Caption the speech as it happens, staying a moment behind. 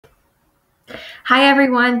Hi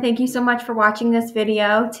everyone, thank you so much for watching this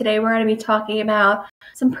video. Today we're going to be talking about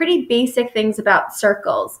some pretty basic things about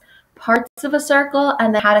circles, parts of a circle,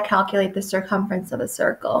 and then how to calculate the circumference of a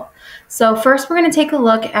circle. So first we're going to take a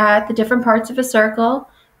look at the different parts of a circle.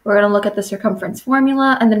 We're going to look at the circumference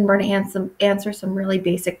formula, and then we're going to answer some really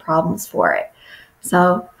basic problems for it.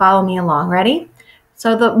 So follow me along. Ready?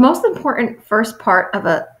 So the most important first part of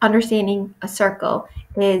understanding a circle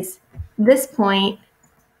is this point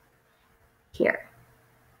here,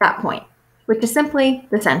 that point, which is simply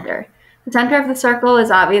the center. The center of the circle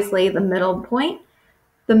is obviously the middle point.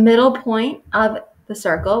 The middle point of the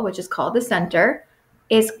circle, which is called the center,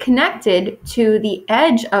 is connected to the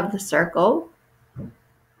edge of the circle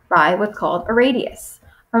by what's called a radius.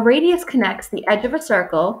 A radius connects the edge of a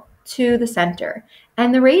circle to the center.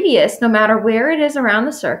 And the radius, no matter where it is around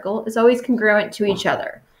the circle, is always congruent to each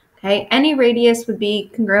other. Okay, any radius would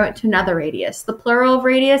be congruent to another radius. The plural of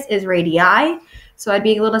radius is radii. So I'd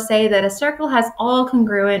be able to say that a circle has all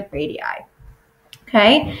congruent radii.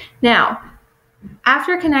 Okay, now,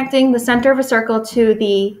 after connecting the center of a circle to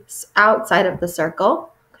the outside of the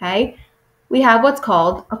circle, okay, we have what's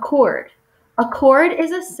called a chord. A chord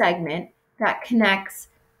is a segment that connects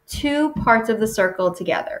two parts of the circle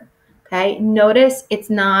together. Okay, notice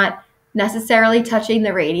it's not necessarily touching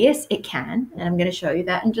the radius. It can, and I'm going to show you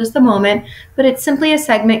that in just a moment, but it's simply a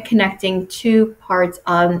segment connecting two parts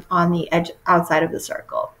on the edge outside of the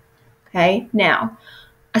circle. Okay, now,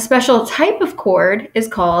 a special type of chord is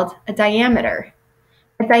called a diameter.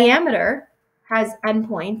 A diameter has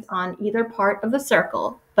endpoints on either part of the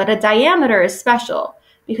circle, but a diameter is special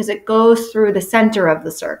because it goes through the center of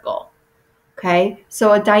the circle. Okay,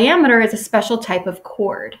 so a diameter is a special type of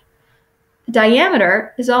chord.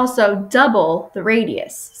 Diameter is also double the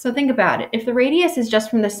radius. So think about it. If the radius is just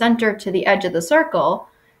from the center to the edge of the circle,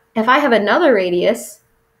 if I have another radius,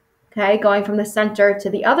 okay, going from the center to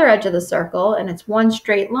the other edge of the circle, and it's one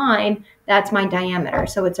straight line, that's my diameter.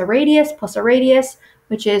 So it's a radius plus a radius,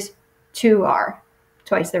 which is 2r,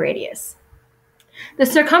 twice the radius. The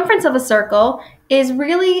circumference of a circle is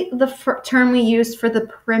really the term we use for the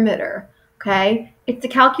perimeter. Okay, it's to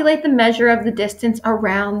calculate the measure of the distance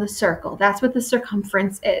around the circle. That's what the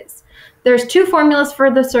circumference is. There's two formulas for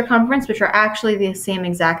the circumference, which are actually the same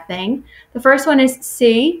exact thing. The first one is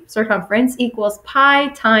C, circumference, equals pi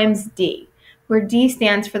times d, where d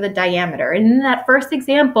stands for the diameter. And in that first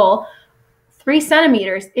example, 3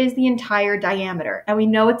 centimeters is the entire diameter. And we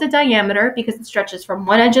know it's a diameter because it stretches from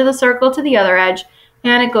one edge of the circle to the other edge,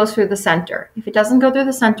 and it goes through the center. If it doesn't go through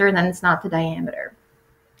the center, then it's not the diameter.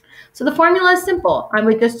 So the formula is simple. I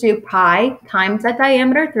would just do pi times that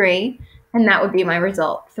diameter 3, and that would be my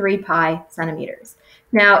result, 3 pi centimeters.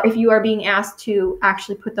 Now, if you are being asked to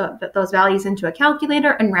actually put those values into a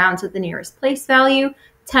calculator and round to the nearest place value,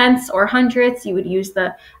 tenths or hundredths, you would use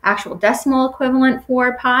the actual decimal equivalent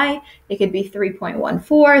for pi. It could be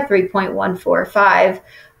 3.14, 3.145,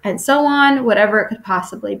 and so on, whatever it could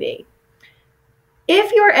possibly be.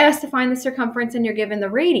 If you're asked to find the circumference and you're given the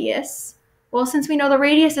radius, well, since we know the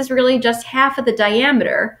radius is really just half of the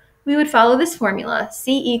diameter, we would follow this formula,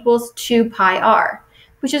 C equals 2 pi r,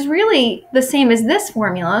 which is really the same as this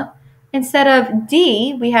formula. Instead of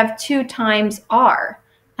d, we have 2 times r.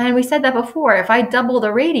 And we said that before, if I double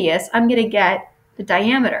the radius, I'm going to get the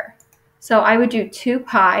diameter. So I would do 2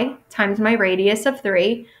 pi times my radius of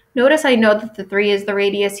 3. Notice I know that the 3 is the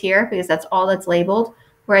radius here because that's all that's labeled.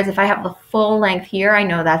 Whereas if I have the full length here, I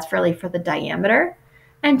know that's really for the diameter.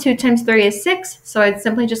 And 2 times 3 is 6, so I'd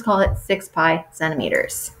simply just call it 6 pi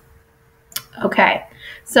centimeters. Okay,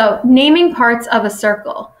 so naming parts of a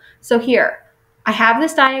circle. So here, I have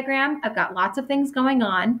this diagram. I've got lots of things going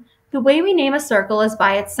on. The way we name a circle is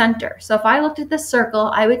by its center. So if I looked at this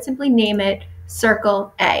circle, I would simply name it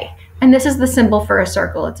circle A. And this is the symbol for a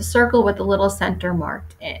circle. It's a circle with a little center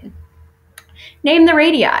marked in. Name the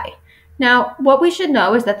radii. Now, what we should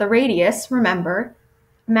know is that the radius, remember,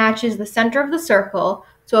 matches the center of the circle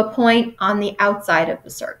to a point on the outside of the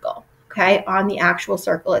circle, okay, on the actual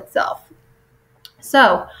circle itself.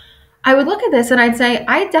 So I would look at this and I'd say,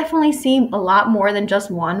 I definitely see a lot more than just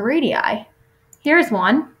one radii. Here's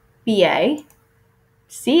one, BA,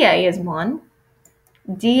 CA is one,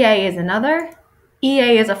 DA is another,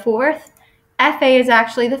 EA is a fourth, FA is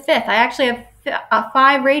actually the fifth. I actually have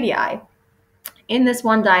 5 radii in this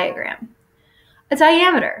one diagram. A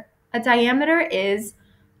diameter is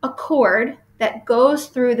a chord that goes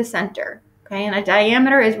through the center, okay? And a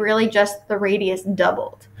diameter is really just the radius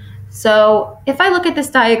doubled. So if I look at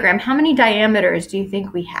this diagram, how many diameters do you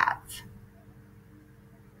think we have?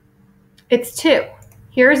 It's 2.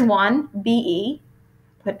 Here's one, BE,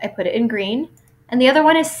 I put it in green, and the other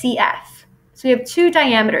one is CF. So we have two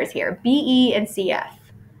diameters here, BE and CF.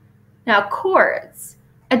 Now chords.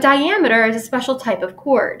 A diameter is a special type of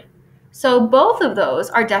chord. So both of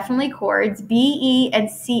those are definitely chords, BE and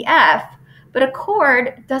CF, but a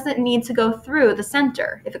chord doesn't need to go through the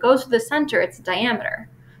center. If it goes through the center, it's a diameter.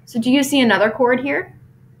 So do you see another chord here?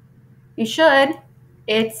 You should.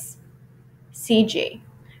 It's CG.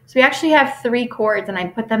 So we actually have three chords, and I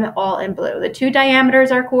put them all in blue. The two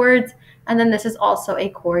diameters are chords, and then this is also a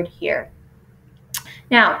chord here.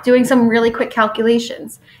 Now, doing some really quick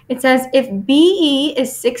calculations. It says if BE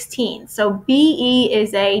is 16, so BE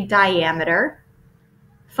is a diameter,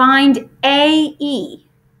 find AE.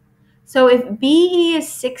 So if BE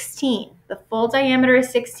is 16, the full diameter is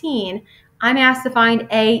 16, I'm asked to find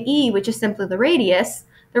AE, which is simply the radius.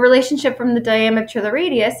 The relationship from the diameter to the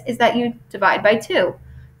radius is that you divide by 2.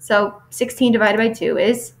 So 16 divided by 2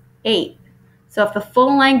 is 8. So if the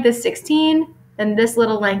full length is 16, then this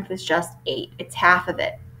little length is just 8. It's half of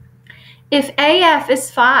it. If AF is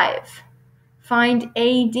 5, find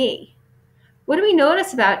AD. What do we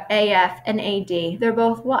notice about AF and AD? They're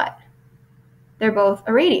both what? They're both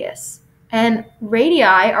a radius. And radii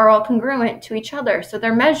are all congruent to each other, so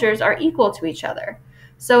their measures are equal to each other.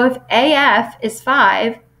 So if AF is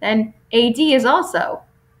 5, then AD is also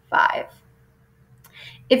 5.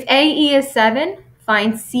 If AE is 7,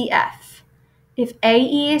 find CF. If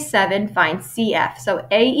AE is 7, find CF. So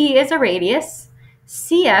AE is a radius,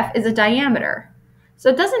 CF is a diameter. So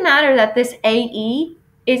it doesn't matter that this AE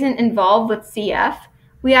isn't involved with CF.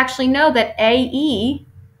 We actually know that AE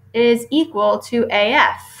is equal to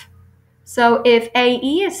AF. So if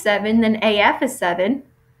AE is 7, then AF is 7.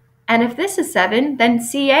 And if this is 7, then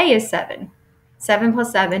CA is 7. 7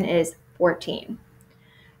 plus 7 is 14.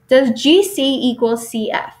 Does GC equal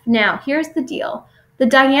CF? Now, here's the deal. The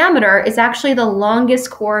diameter is actually the longest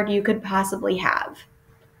chord you could possibly have.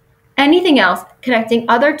 Anything else connecting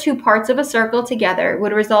other two parts of a circle together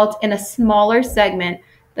would result in a smaller segment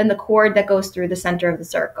than the chord that goes through the center of the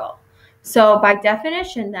circle. So by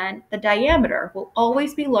definition, then, the diameter will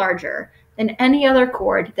always be larger than any other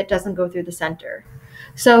chord that doesn't go through the center.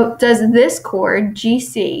 So does this chord,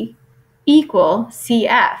 GC, equal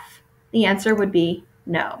CF? The answer would be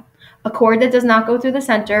no. A chord that does not go through the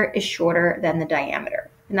center is shorter than the diameter,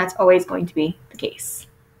 and that's always going to be the case.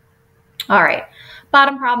 All right,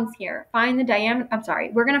 bottom problems here. Find the diameter,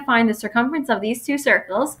 we're going to find the circumference of these two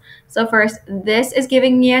circles. So first, this is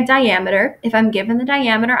giving me a diameter. If I'm given the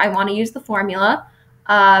diameter, I want to use the formula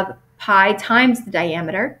of pi times the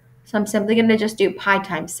diameter. So I'm simply going to just do pi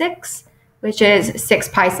times 6, which is 6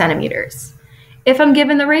 pi centimeters. If I'm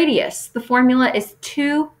given the radius, the formula is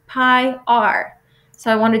 2 pi r.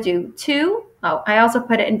 So I want to do 2. Oh, I also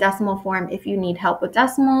put it in decimal form if you need help with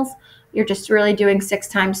decimals. You're just really doing 6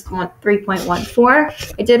 times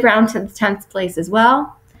 3.14. I did round to the 10th place as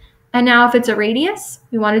well. And now if it's a radius,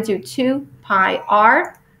 we want to do 2 pi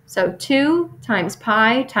r. So 2 times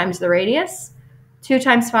pi times the radius. 2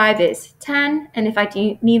 times 5 is 10. And if I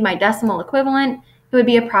need my decimal equivalent, it would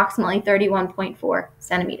be approximately 31.4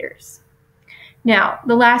 centimeters. Now,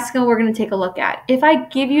 the last skill we're going to take a look at. If I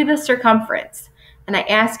give you the circumference, and I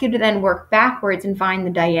ask you to then work backwards and find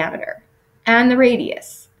the diameter and the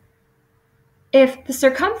radius. If the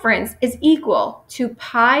circumference is equal to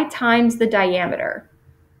pi times the diameter,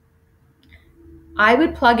 I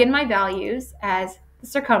would plug in my values as the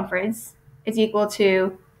circumference is equal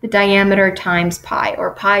to the diameter times pi,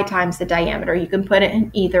 or pi times the diameter. You can put it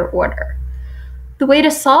in either order. The way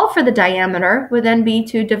to solve for the diameter would then be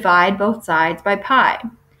to divide both sides by pi.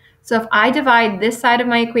 So if I divide this side of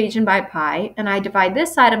my equation by pi, and I divide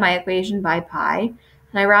this side of my equation by pi,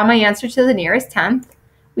 and I round my answer to the nearest tenth,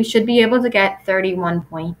 we should be able to get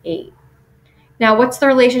 31.8. Now, what's the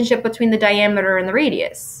relationship between the diameter and the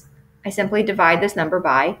radius? I simply divide this number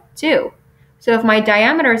by 2. So if my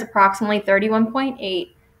diameter is approximately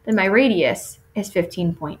 31.8, then my radius is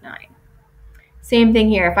 15.9. Same thing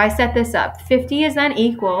here. If I set this up, 50 is then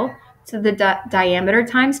equal to the diameter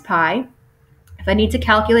times pi. If I need to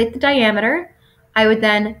calculate the diameter, I would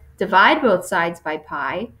then divide both sides by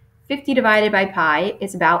pi. 50 divided by pi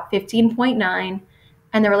is about 15.9.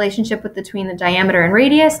 And the relationship between the diameter and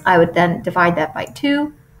radius, I would then divide that by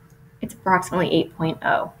 2. It's approximately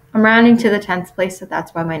 8.0. I'm rounding to the 10th place, so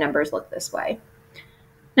that's why my numbers look this way.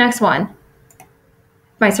 Next one.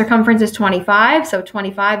 My circumference is 25, so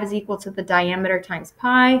 25 is equal to the diameter times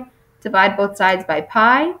pi. Divide both sides by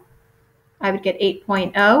pi. I would get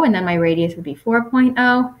 8.0, and then my radius would be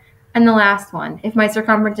 4.0. And the last one, if my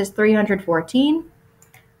circumference is 314,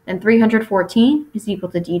 then 314 is equal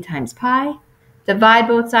to d times pi. Divide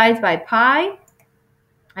both sides by pi.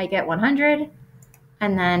 I get 100.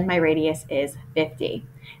 and then my radius is 50.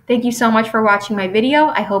 Thank you so much for watching my video.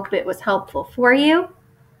 I hope it was helpful for you.